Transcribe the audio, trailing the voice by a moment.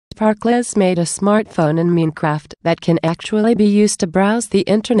CaptainSparklez made a smartphone in Minecraft that can actually be used to browse the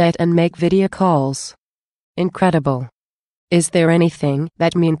internet and make video calls. Incredible! Is there anything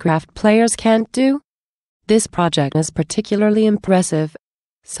that Minecraft players can't do? This project is particularly impressive.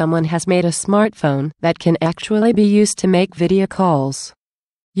 Someone has made a smartphone that can actually be used to make video calls.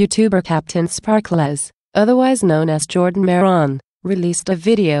 YouTuber CaptainSparklez, otherwise known as Jordan Maron, released a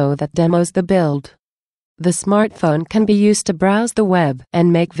video that demos the build. The smartphone can be used to browse the web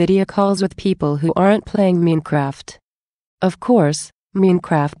and make video calls with people who aren't playing Minecraft. Of course,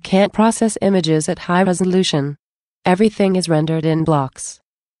 Minecraft can't process images at high resolution. Everything is rendered in blocks.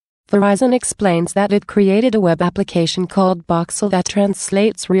 Verizon explains that it created a web application called Boxel that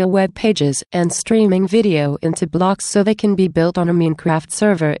translates real web pages and streaming video into blocks so they can be built on a Minecraft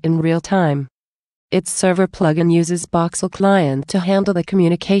server in real time. Its server plugin uses Boxel-client to handle the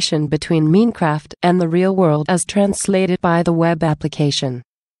communication between Minecraft and the real world as translated by the web application.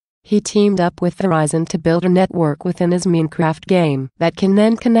 He teamed up with Verizon to build a network within his Minecraft game that can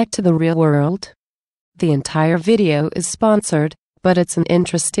then connect to the real world. The entire video is sponsored, but it's an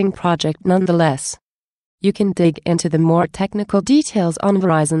interesting project nonetheless. You can dig into the more technical details on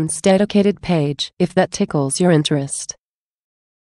Verizon's dedicated page if that tickles your interest.